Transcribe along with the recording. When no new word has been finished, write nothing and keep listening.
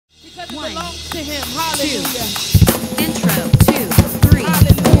because it belongs to him. Hallelujah. Intro, 2, 3,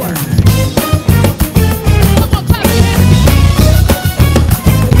 4. Come on, clap your hands.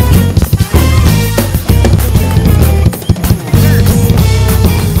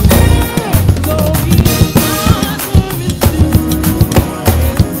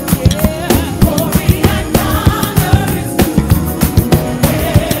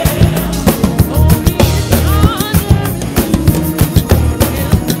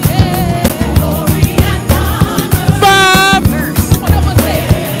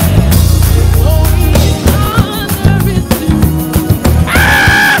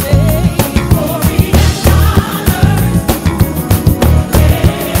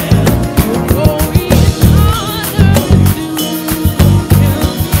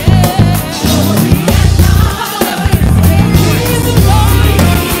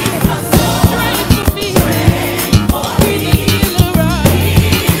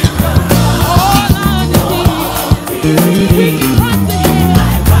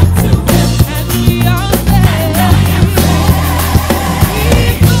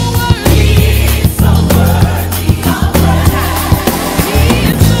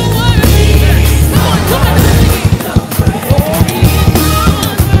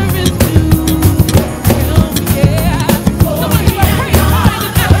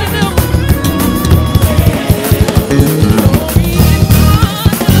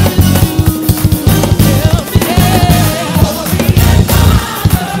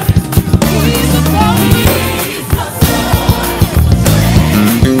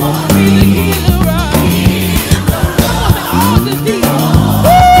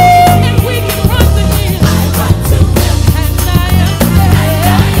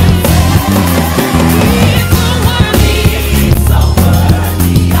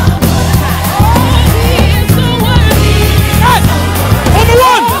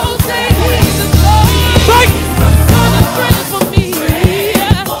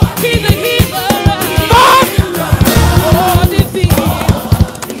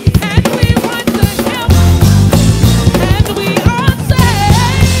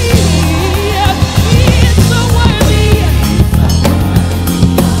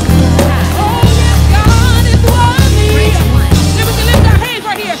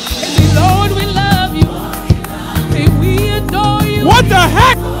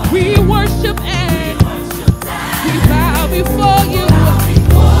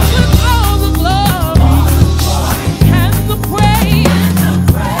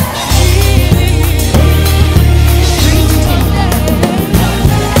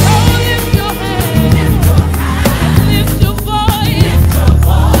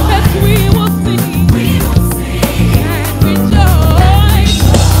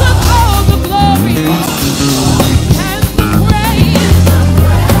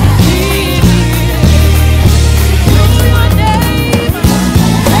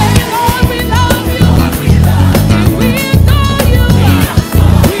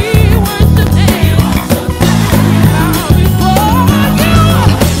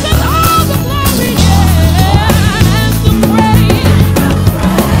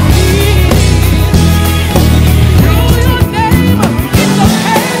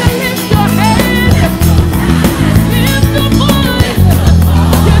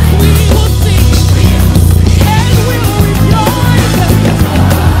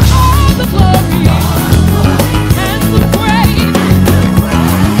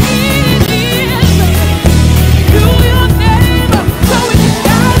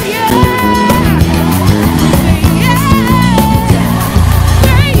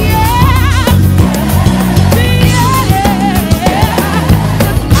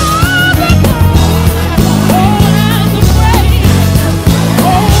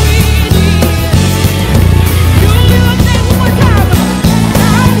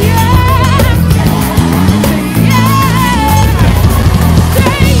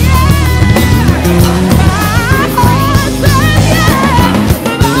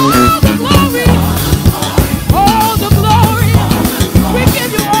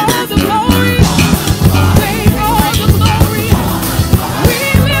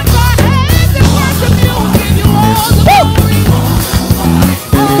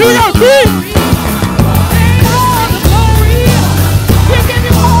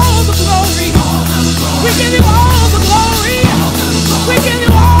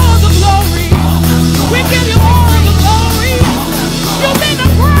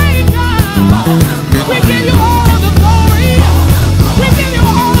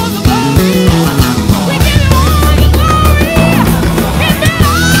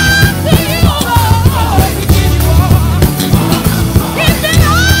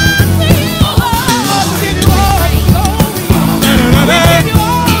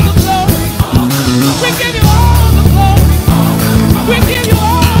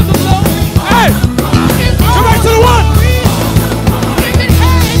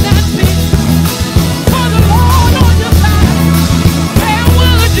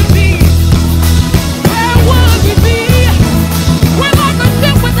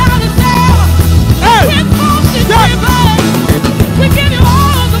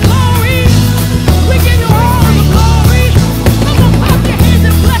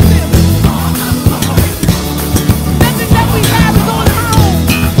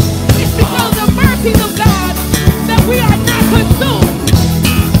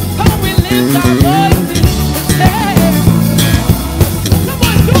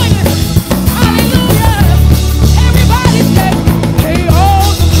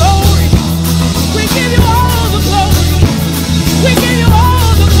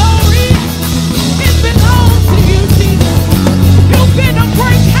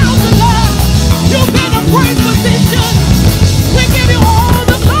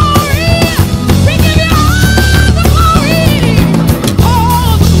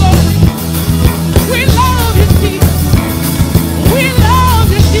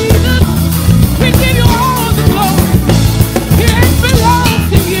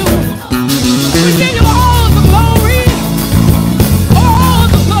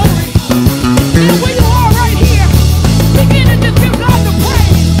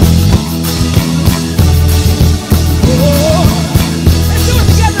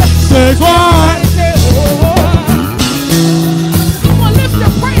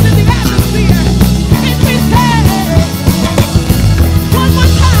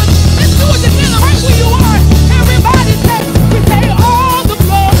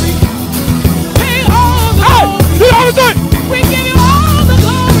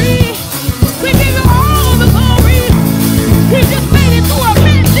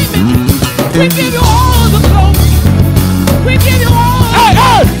 We give you all the glory. We give you all the glory.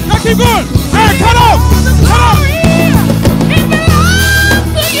 Hey, let's keep going. Hey, cut off. It belongs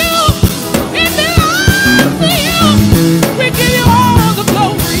to you. It belongs to you. We give you all the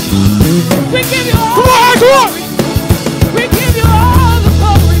glory. We give you all the glory. We give you all the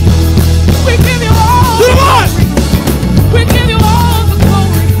glory. We give you all the glory. We give you all the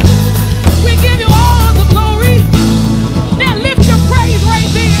glory. We give you all the glory. Now lift your praise right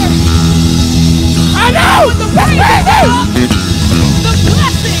there. I know. With the praise the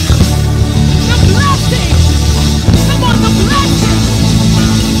blessing. The blessing. Come on, the blessing.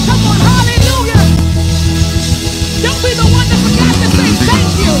 Come on, hallelujah. Don't be the one that forgot to say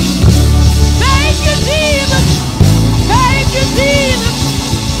thank you. Thank you, Jesus. Thank you, Jesus.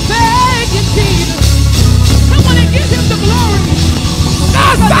 Thank you, Jesus. Come on and give him the glory.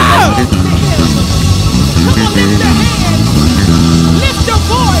 Come on, lift your hands. Lift your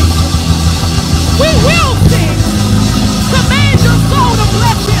voice. We will sing. Command your soul to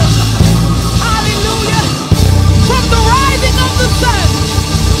bless him. Hallelujah. From the rising of the sun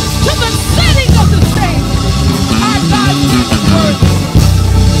to the setting of the same. Our God is worthy.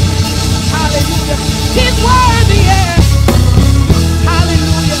 Hallelujah. He's worthy, yeah.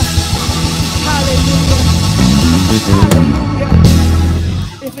 Hallelujah. Hallelujah.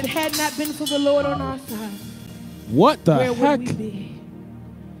 Hallelujah. If it had not been for the Lord on our side, What the where heck? would we be?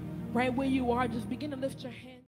 Right where you are, just begin to lift your hands.